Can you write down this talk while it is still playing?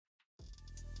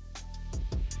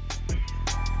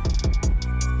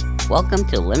Welcome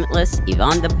to Limitless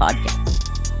Yvonne the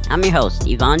podcast. I'm your host,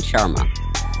 Yvonne Sharma.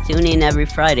 Tune in every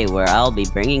Friday where I'll be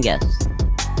bringing guests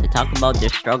to talk about their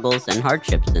struggles and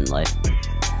hardships in life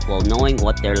while knowing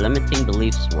what their limiting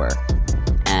beliefs were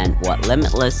and what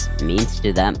limitless means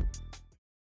to them.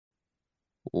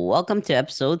 Welcome to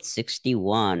episode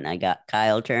 61. I got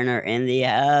Kyle Turner in the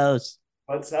house.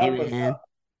 What's Hey, up? What's man. up?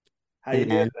 How Hey, you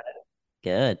doing, man. man?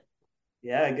 Good.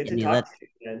 Yeah, good Can to you talk let... to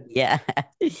you again. Yeah.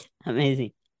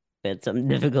 Amazing. We had some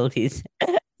difficulties.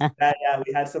 Yeah,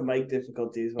 we had some mic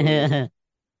difficulties when we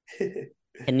Can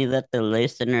were. you let the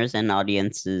listeners and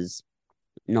audiences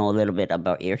know a little bit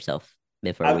about yourself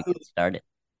before we get Absolutely. started?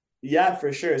 Yeah,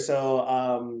 for sure.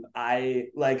 So, I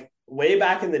like way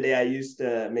back in the day, I used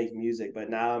to make music,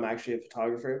 but now I'm actually a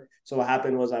photographer. So what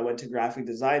happened was I went to graphic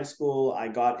design school. I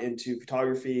got into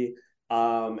photography,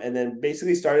 and then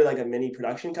basically started like a mini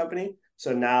production company.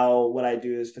 So now what I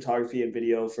do is photography and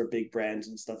video for big brands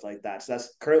and stuff like that. So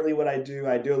that's currently what I do.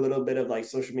 I do a little bit of like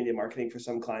social media marketing for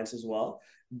some clients as well,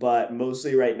 but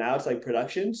mostly right now it's like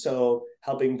production. So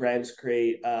helping brands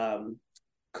create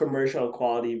commercial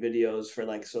quality videos for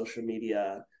like social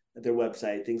media, their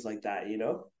website, things like that, you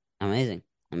know? Amazing.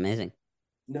 Amazing.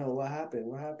 No, what happened?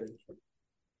 What happened?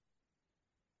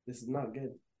 This is not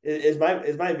good. Is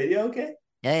my video okay?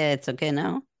 Yeah, yeah, it's okay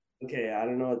now. Okay, I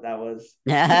don't know what that was.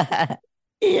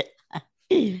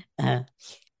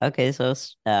 Okay, so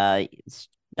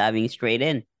diving straight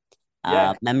in.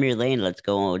 Yeah, Memory lane. Let's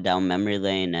go down memory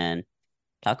lane and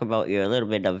talk about your little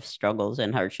bit of struggles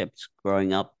and hardships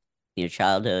growing up in your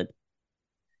childhood.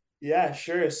 yeah,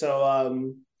 sure.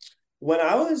 So when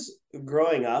I was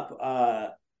growing up, I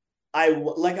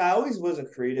always was a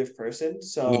creative person. Yeah.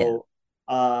 So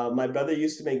my brother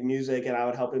used to make music and I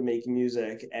would help him make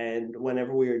music. And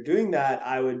whenever we were doing that,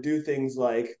 I would do things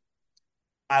like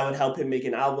I would help him make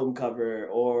an album cover,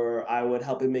 or I would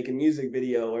help him make a music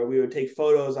video, or we would take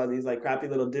photos on these like crappy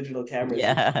little digital cameras.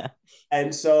 Yeah.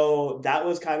 And so that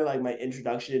was kind of like my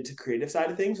introduction to creative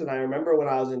side of things. And I remember when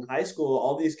I was in high school,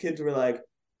 all these kids were like,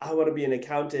 I want to be an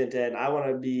accountant and I want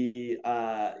to be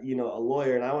a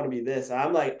lawyer and I want to be this. And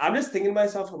I'm like, I'm just thinking to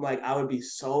myself, I'm like, I would be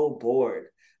so bored.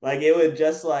 Like it would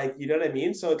just like, you know what I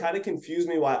mean? So it kind of confused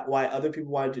me why other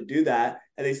people wanted to do that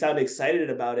and they sound excited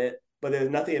about it, but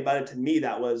there's nothing about it to me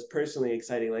that was personally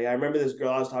exciting. Like I remember this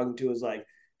girl I was talking to was like,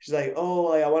 she's like, oh,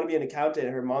 like I want to be an accountant.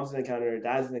 Her mom's an accountant, her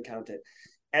dad's an accountant.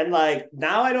 And like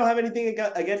now I don't have anything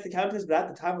against accountants, but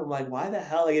at the time I'm like, why the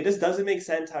hell? Like it just doesn't make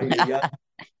sense how you're young.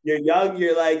 You're young,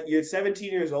 you're like you're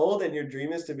 17 years old and your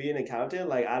dream is to be an accountant.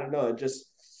 Like I don't know, it just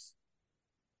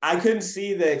I couldn't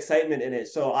see the excitement in it.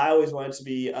 So I always wanted to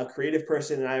be a creative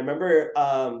person. And I remember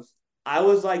I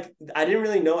was like, I didn't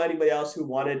really know anybody else who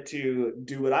wanted to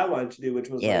do what I wanted to do, which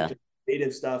was like Yeah. just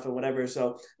creative stuff and whatever.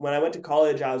 So when I went to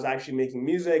college, I was actually making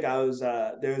music. I was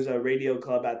there was a radio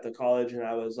club at the college and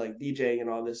I was like DJing and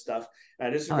all this stuff. And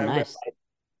I just Oh, remember nice.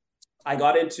 I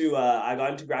got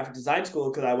into graphic design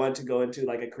school because I wanted to go into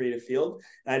like a creative field.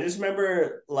 And I just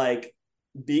remember like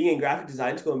being in graphic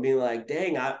design school and being like,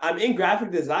 dang, I'm in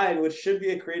graphic design, which should be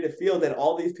a creative field, and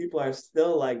all these people are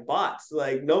still like bots.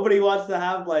 Like nobody wants to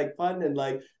have like fun and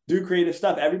like do creative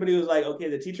stuff. Everybody was like, okay,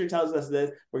 the teacher tells us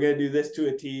this, we're gonna do this to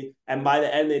a T. And by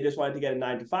the end, they just wanted to get a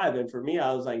 9 to 5. And for me,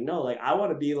 I was like, no, like I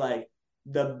want to be like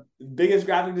the biggest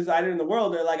graphic designer in the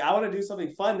world. They're like, I want to do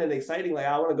something fun and exciting. Like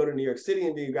I want to go to New York City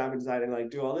and be a graphic designer and like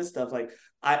do all this stuff. Like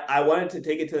I wanted to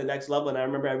take it to the next level. And I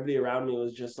remember everybody around me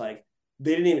was just like,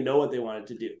 they didn't even know what they wanted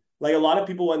to do. Like a lot of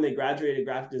people, when they graduated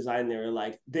graphic design, they were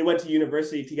like, they went to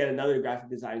university to get another graphic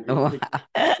design Wow.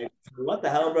 like, what the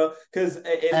hell, bro? Because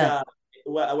in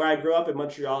where I grew up in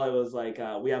Montreal, it was like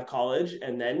we have college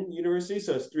and then university,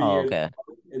 so it's three Oh, years, okay.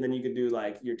 and then you could do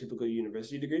like your typical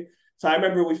university degree. So I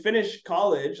remember we finished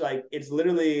college, like it's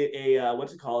literally a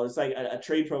what's it called? It's like a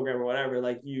trade program or whatever.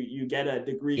 Like you get a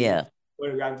degree Yeah.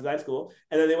 going to graphic design school,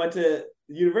 and then they went to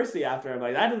university after. I'm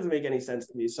like, that doesn't make any sense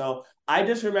to me. So I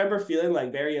just remember feeling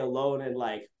like very alone and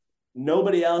like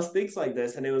nobody else thinks like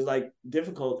this. And it was like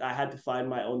difficult. I had to find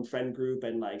my own friend group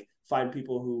and like find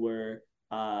people who were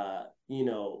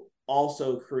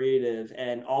also creative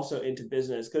and also into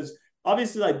business. Cause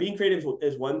obviously like being creative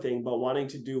is one thing, but wanting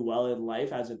to do well in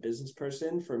life as a business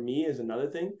person for me is another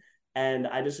thing. And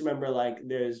I just remember like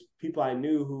there's people I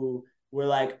knew who were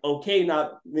like okay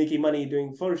not making money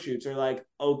doing photo shoots or like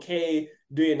okay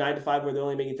doing a 9 to 5 where they're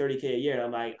only making 30K a year. And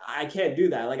I'm like, I can't do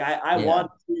that. Like I Yeah.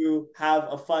 want to have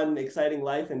a fun, exciting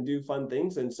life and do fun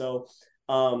things. And so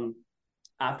um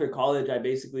after college, I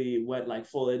basically went like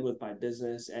full in with my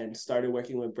business and started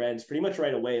working with brands pretty much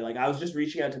right away. Like I was just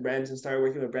reaching out to brands and started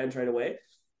working with brands right away.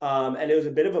 And it was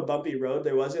a bit of a bumpy road.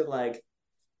 There wasn't like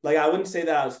like I wouldn't say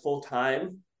that I was full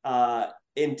time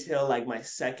until like my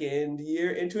second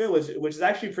year into it, which is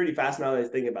actually pretty fast now that I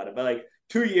think about it. But like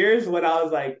 2 years when I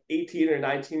was like 18 or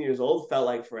 19 years old felt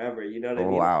like forever. You know what I Oh,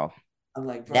 mean? wow. I'm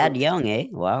like, That bro, young, eh?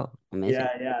 Wow. Amazing.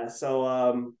 yeah.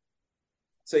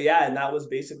 So yeah, and that was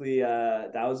basically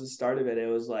that was the start of it. It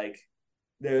was like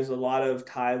there's a lot of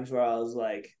times where I was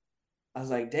like,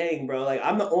 dang, bro, like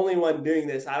I'm the only one doing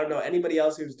this. I don't know anybody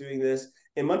else who's doing this.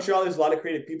 In Montreal, there's a lot of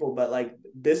creative people, but like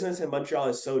business in Montreal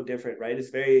is so different, right?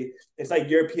 It's like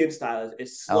European style.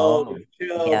 It's slow, Oh, it's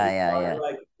chill. yeah, People yeah, are yeah.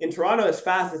 like in Toronto, it's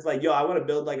fast. It's like, yo, I want to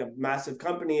build like a massive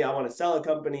company. I want to sell a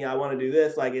company. I want to do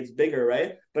this. Like it's bigger,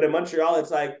 right? But in Montreal,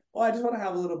 it's like, oh, I just want to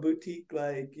have a little boutique,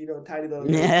 like tiny little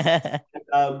thing.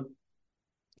 Um,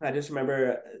 I just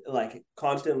remember like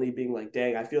constantly being like,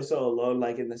 dang, I feel so alone,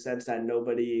 like in the sense that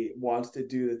nobody wants to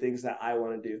do the things that I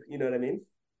want to do. You know what I mean?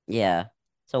 Yeah.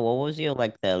 So what was your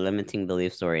like the limiting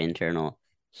beliefs or internal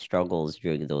struggles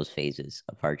during those phases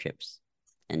of hardships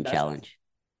and That's challenge?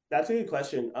 that's a good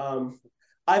question.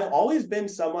 I've always been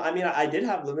someone, I mean, I did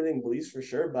have limiting beliefs for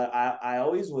sure, but I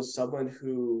always was someone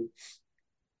who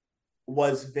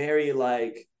was very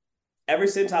like ever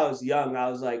since I was young, I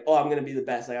was like, oh, I'm gonna be the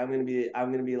best. Like I'm gonna be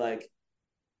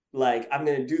like I'm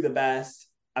gonna do the best.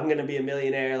 I'm gonna be a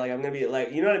millionaire. Like I'm gonna be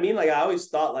like, you know what I mean? Like I always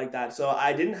thought like that. So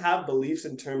I didn't have beliefs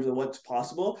in terms of what's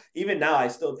possible. Even now, I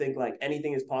still think like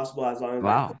anything is possible as long as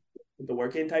I put Wow. the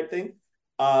work in type thing.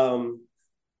 Um,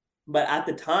 but at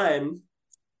the time,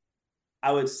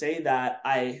 I would say that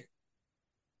I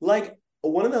like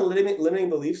one of the limiting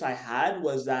beliefs I had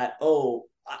was that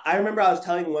I remember I was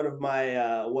telling one of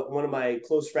my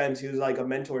close friends. He was like a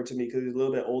mentor to me because he was a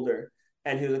little bit older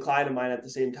and he was a client of mine at the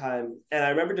same time. And I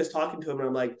remember just talking to him and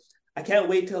I'm like, I can't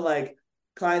wait till like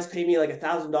clients pay me like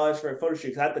 $1,000 for a photo shoot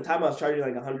because at the time I was charging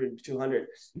like 100 to 200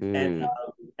 and Mm.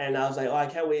 and I was like, oh, I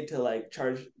can't wait to like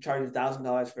charge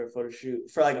 $1,000 for a photo shoot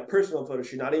for like a personal photo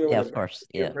shoot, not even Yeah, with a of brand, course.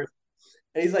 Yeah.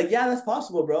 and he's like, yeah, that's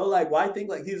possible, bro. Like, why think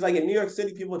like he's like in New York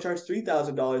City, people charge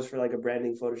 $3,000 for like a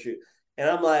branding photo shoot. And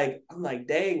I'm like,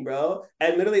 dang, bro.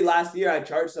 And literally last year, I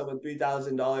charged someone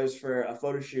 $3,000 for a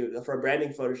photo shoot, for a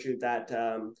branding photo shoot that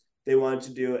they wanted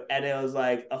to do. And it was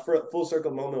like a full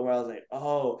circle moment where I was like,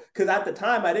 oh, because at the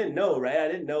time I didn't know, right? I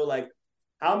didn't know like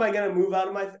how am I gonna move out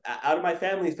of my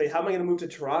family's place? How am I gonna move to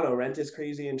Toronto? Rent is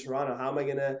crazy in Toronto. How am I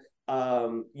gonna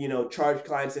charge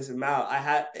clients this amount?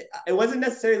 It wasn't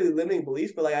necessarily limiting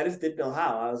beliefs, but like I just didn't know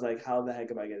how. I was like, how the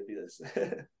heck am I gonna do this?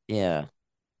 Yeah.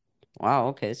 Wow.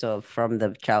 Okay. So from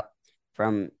the child,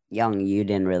 from young, you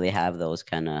didn't really have those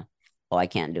kind of, oh, I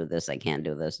can't do this. I can't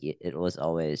do this. It was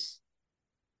always,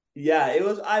 Yeah, it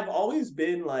was. I've always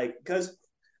been like, because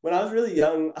when I was really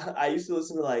young, I used to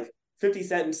listen to like 50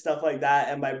 Cent and stuff like that.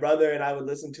 And my brother and I would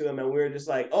listen to him, and we were just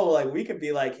like, oh, like we could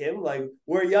be like him. Like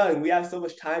we're young, we have so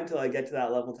much time to like get to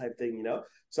that level type thing, you know?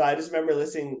 So I just remember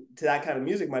listening to that kind of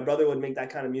music. My brother would make that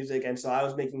kind of music. And so I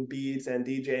was making beats and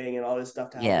DJing and all this stuff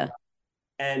to help him. yeah,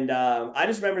 And I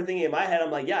just remember thinking in my head,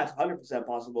 I'm like, yeah, it's 100%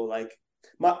 possible. Like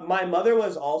my mother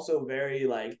was also very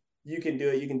like, you can do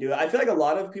it, you can do it. I feel like a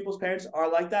lot of people's parents are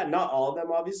like that. Not all of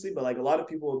them, obviously, but like a lot of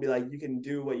people will be like, you can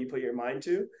do what you put your mind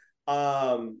to.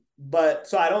 But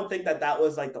so I don't think that that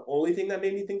was like the only thing that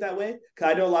made me think that way.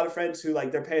 Cause I know a lot of friends who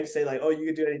like their parents say like, oh, you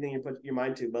can do anything you put your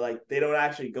mind to, but like they don't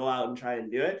actually go out and try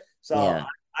and do it. So yeah,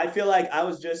 I feel like I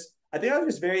think I was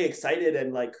just very excited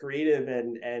and like creative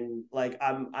and like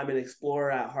I'm an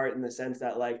explorer at heart in the sense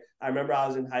that like I remember I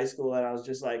was in high school and I was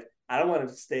just like I don't want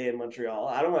to stay in Montreal.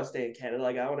 I don't want to stay in Canada.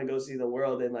 Like I want to go see the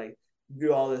world and like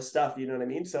do all this stuff. You know what I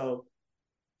mean? So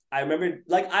I remember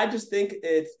like I just think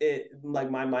it like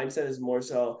my mindset is more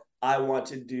so I want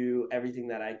to do everything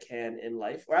that I can in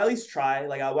life or at least try.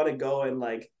 Like I want to go and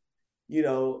like you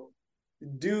know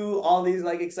do all these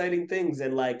like exciting things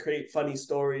and like create funny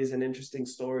stories and interesting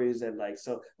stories and like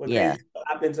so when yeah, crazy stuff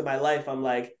happens in my life I'm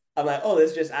like oh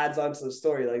this just adds on to the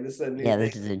story like this is a new yeah. thing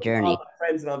This is a all journey. my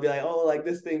friends and I'll be like oh like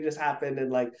this thing just happened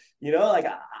and like like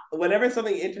whenever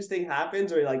something interesting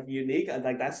happens or like unique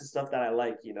like that's the stuff that I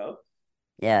like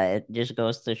Yeah, it just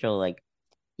goes to show like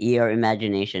your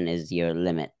imagination is your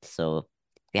limit. So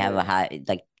if you have a yeah high,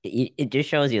 like it just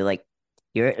shows you like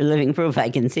you're living proof. I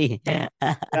can see. yeah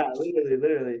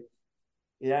literally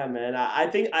yeah man I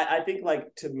think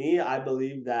like to me I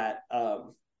believe that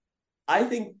I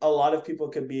think a lot of people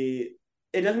could be,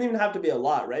 it doesn't even have to be a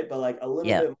lot, right? But like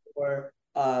Yeah,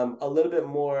 a little bit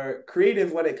more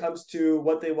creative when it comes to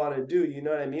what they want to do. You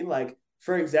know what I mean? Like,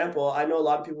 for example, I know a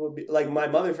lot of people would be like my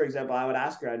mother, for example, I would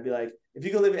ask her, I'd be like, if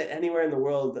you could live anywhere in the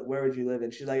world, where would you live?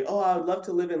 And she's like, oh, I would love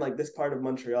to live in like this part of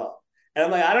Montreal. And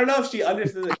I'm like, I don't know if she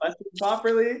understood the question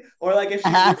properly or like if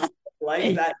she really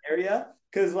likes that area.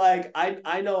 Cause like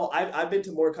I know I've been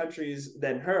to more countries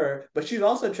than her, but she's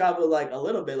also traveled like a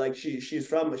little bit. Like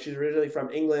she's originally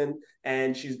from England,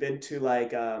 and she's been to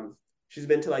like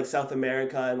South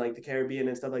America and like the Caribbean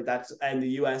and stuff like that, and the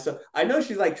US. So I know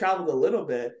she's like traveled a little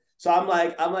bit. So I'm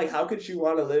like, how could she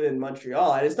want to live in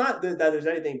Montreal? And it's not that there's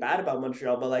anything bad about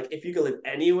Montreal, but like if you could live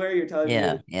anywhere, you're telling me you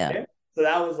Yeah, live yeah, there. So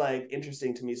that was like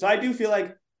interesting to me. So I do feel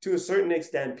like to a certain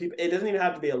extent, people, it doesn't even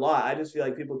have to be a lot. I just feel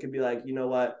like people could be like, you know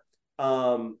what,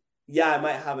 yeah, I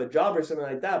might have a job or something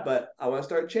like that, but I want to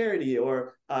start a charity,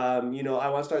 or I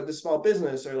want to start this small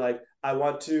business, or like I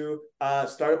want to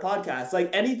start a podcast. Like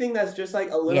anything that's just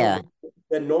like a little yeah, different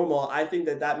than normal. I think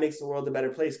that makes the world a better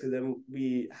place, because then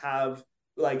we have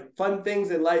like fun things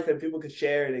in life and people could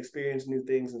share and experience new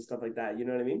things and stuff like that. You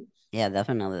know what I mean? yeah.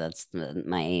 Definitely, that's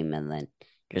my aim, and then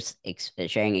just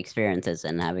sharing experiences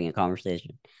and having a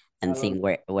conversation I and love seeing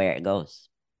where it goes.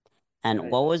 And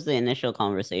it. what was the initial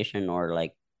conversation or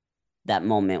like that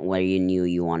moment where you knew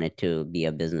you wanted to be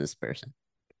a business person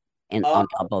and Uh, on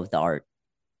top of the art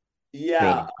yeah,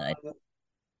 creative side?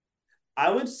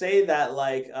 I would say that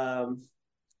like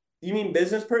you mean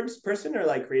business person or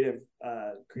like creative?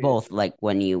 Both, like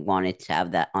when you wanted to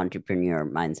have that entrepreneur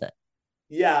mindset.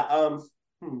 Yeah,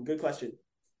 good question.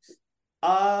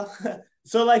 Uh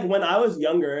so like when I was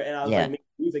younger and I was like Yeah. making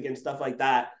music and stuff like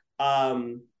that,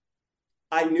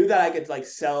 I knew that I could like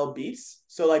sell beats.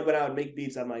 So like when I would make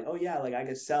beats, I'm like, oh yeah, like I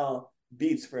could sell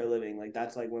beats for a living. Like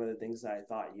that's like one of the things that I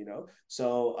thought.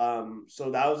 So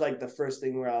that was like the first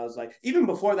thing where I was like, even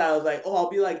before that, I was like, oh, I'll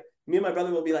be like, me and my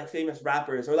brother will be like famous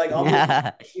rappers, or like I'll be Yeah, like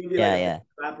a famous yeah.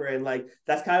 rapper, and like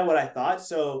that's kind of what I thought.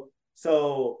 So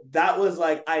that was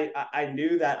like I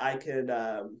knew that I could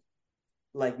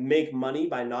like make money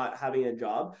by not having a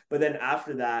job. But then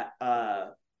after that,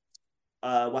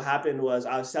 what happened was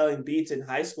I was selling beats in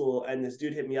high school, and this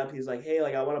dude hit me up. He's like, "Hey,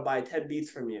 like I want to buy 10 beats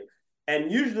from you."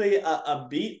 And usually, a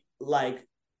beat like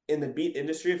in the beat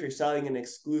industry, if you're selling an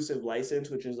exclusive license,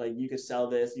 which is like you could sell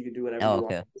this, you could do whatever Oh, you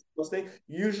want. okay. Thing.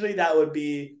 Usually, that would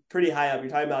be pretty high up. You're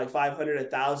talking about like 500,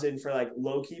 1,000 for like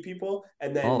low key people,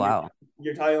 and Oh, then wow.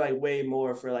 you're talking like way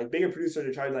more for like bigger producers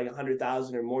are charging like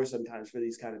 100,000 or more sometimes for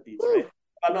these kind of beats, right? Woo.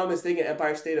 If I'm not mistaken,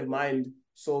 Empire State of Mind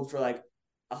sold for like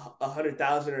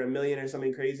 100,000 or a million or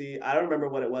something crazy. I don't remember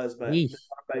what it was, but Yeesh.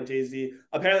 by Jay Z.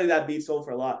 Apparently that beat sold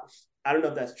for a lot. I don't know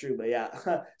if that's true, but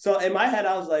yeah. So in my head,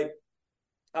 I was like,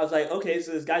 okay,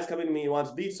 so this guy's coming to me, he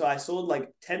wants beats. So I sold like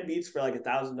 10 beats for like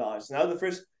 $1,000. And that was the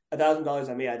first $1,000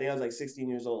 I made. I think I was like 16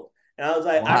 years old. And I was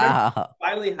like, I remember Wow.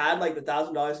 finally had like the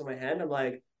 $1,000 in my hand.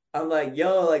 I'm like,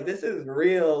 yo, like this is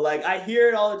real. Like I hear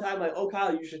it all the time, like, oh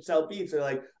Kyle, you should sell beats, or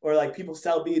like people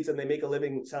sell beats and they make a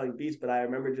living selling beats. But I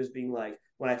remember just being like,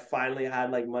 when I finally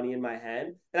had like money in my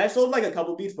hand, and I sold like a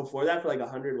couple beats before that for like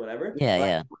 100, whatever. Yeah, But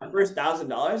yeah. my first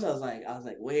 $1,000, I was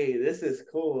like, wait, this is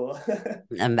cool.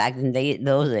 And back in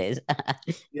those days,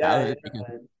 Yeah, that yeah, was,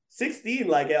 man. 16,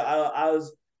 like I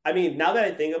was, I mean, now that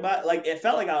I think about it, like it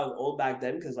felt like I was old back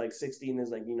then, because like 16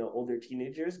 is like, older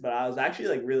teenagers, but I was actually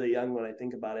like really young when I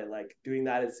think about it, like doing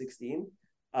that at 16.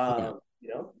 yeah.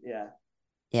 Yeah.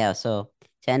 Yeah, so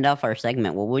to end off our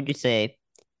segment, what would you say,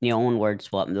 in your own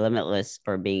words, what limitless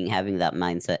or having that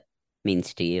mindset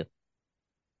means to you?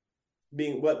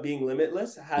 Being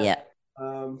limitless has, Yeah.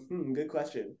 good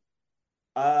question.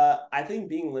 I think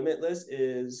being limitless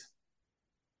is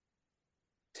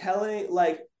telling,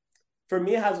 like, for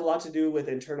me, it has a lot to do with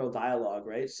internal dialogue,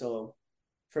 right? So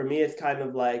for me, it's kind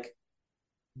of like,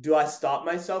 do I stop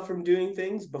myself from doing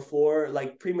things before,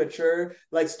 like premature,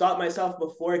 like stop myself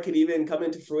before it could even come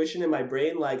into fruition in my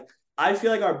brain? Like I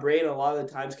feel like our brain a lot of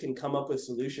the times can come up with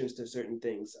solutions to certain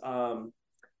things.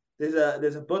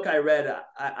 There's a book I read.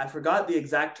 I forgot the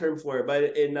exact term for it,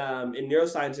 but in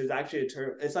neuroscience, there's actually a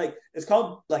term. It's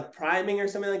called like priming or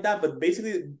something like that. But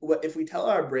basically, if we tell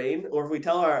our brain, or if we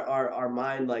tell our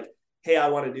mind like, "Hey, I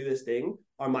want to do this thing,"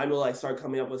 our mind will like start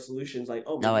coming up with solutions. Like,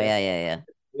 "Oh, Oh, maybe yeah, yeah, yeah.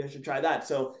 I should try that."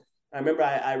 So I remember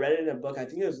I read it in a book. I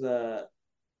think it was the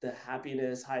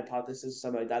happiness hypothesis,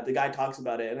 something like that. The guy talks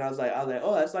about it, and I was like,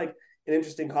 oh, that's like an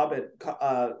interesting concept.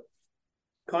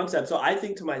 So I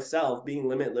think to myself, being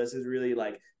limitless is really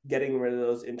like getting rid of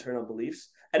those internal beliefs.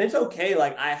 And it's okay.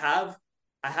 Like I have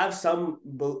some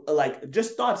like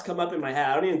just thoughts come up in my head.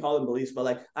 I don't even call them beliefs, but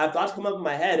like I have thoughts come up in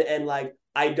my head, and like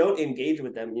I don't engage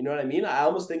with them. You know what I mean? I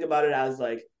almost think about it as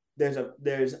like there's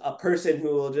a person who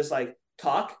will just like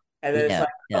talk, and then it's Yeah, like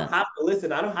I yeah. don't have to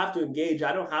listen. I don't have to engage.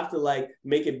 I don't have to like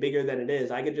make it bigger than it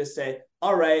is. I could just say,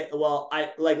 all right, well,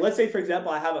 I like, let's say, for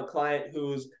example, I have a client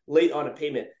who's late on a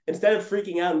payment. Instead of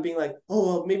freaking out and being like, oh,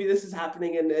 well, maybe this is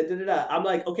happening, and I'm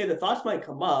like, okay, the thoughts might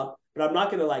come up, but I'm not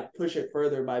going to like push it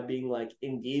further by being like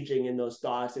engaging in those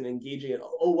thoughts and engaging in,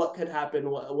 oh, what could happen?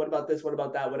 What about this? What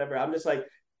about that? Whatever. I'm just like,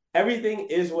 everything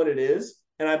is what it is.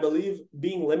 And I believe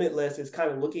being limitless is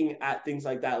kind of looking at things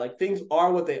like that. Like things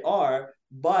are what they are,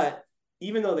 but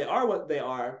even though they are what they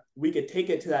are, we could take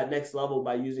it to that next level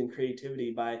by using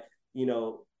creativity, by, you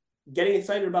know, getting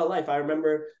excited about life. I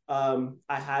remember I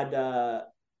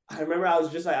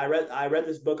was just like, I read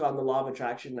this book on the law of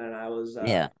attraction, and I was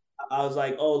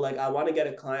like, oh, like I want to get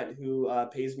a client who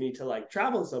pays me to like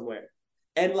travel somewhere.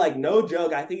 And like, no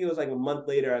joke, I think it was like a month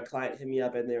later, a client hit me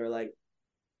up and they were like,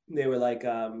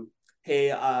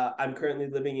 hey, I'm currently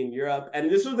living in Europe. And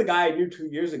this was the guy I knew 2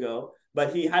 years ago,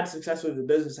 but he had success with the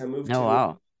business and he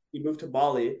moved to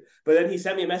Bali. But then he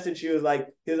sent me a message. He was like,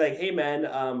 hey man,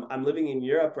 I'm living in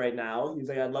Europe right now. He's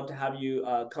like, I'd love to have you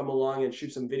come along and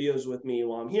shoot some videos with me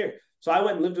while I'm here. So I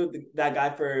went and lived with that guy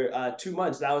for 2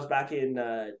 months. That was back in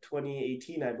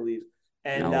 2018, I believe.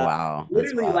 And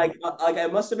literally like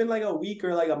it must have been like a week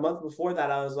or like a month before that,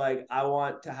 I was like, I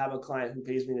want to have a client who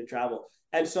pays me to travel.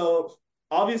 And so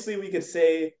obviously we could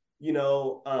say, you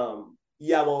know,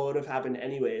 yeah, well, it would have happened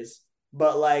anyways.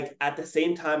 But like at the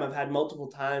same time, I've had multiple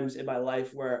times in my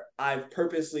life where I've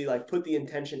purposely like put the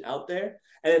intention out there.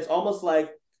 And it's almost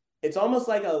like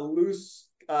a loose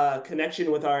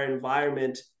connection with our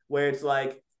environment, where it's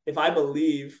like, if I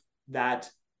believe that,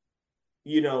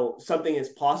 you know, something is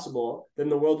possible, then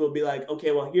the world will be like,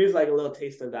 okay, well, here's like a little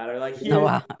taste of that, or like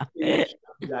here's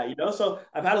that, you know. So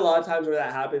I've had a lot of times where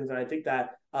that happens, and I think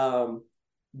that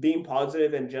being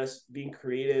positive and just being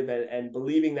creative and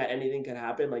believing that anything can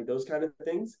happen, like those kind of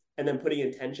things, and then putting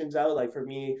intentions out. Like for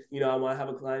me, you know, I want to have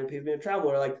a client who pays me to travel,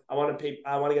 or like I want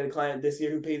to get a client this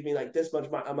year who pays me like this much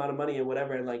amount of money and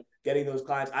whatever, and like getting those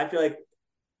clients. I feel like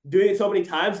doing it so many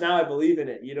times now, I believe in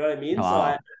it. You know what I mean? So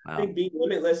I think being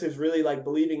limitless is really like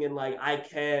believing in like, I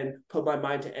can put my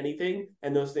mind to anything,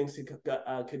 and those things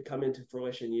could come into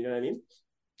fruition. You know what I mean?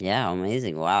 Yeah,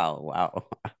 amazing. Wow. Wow.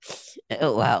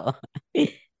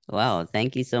 Wow.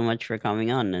 Thank you so much for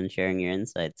coming on and sharing your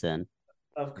insights, and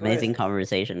amazing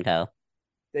conversation, Kyle.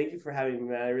 Thank you for having me,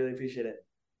 man. I really appreciate it.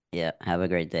 Yeah. Have a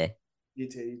great day. You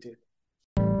too. You too.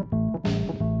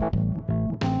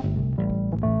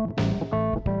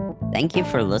 Thank you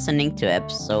for listening to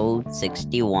episode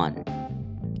 61,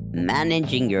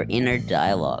 Managing Your Inner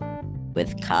Dialogue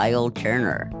with Kyle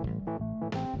Turner.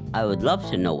 I would love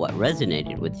to know what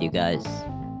resonated with you guys.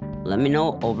 Let me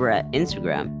know over at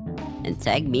Instagram and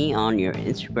tag me on your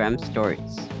Instagram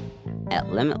stories at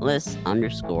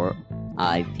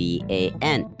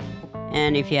limitless_IVAN.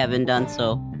 And if you haven't done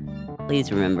so, please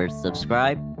remember to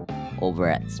subscribe over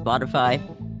at Spotify,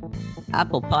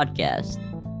 Apple Podcast,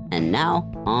 and now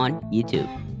on YouTube.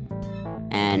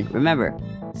 And remember,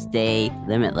 stay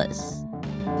limitless.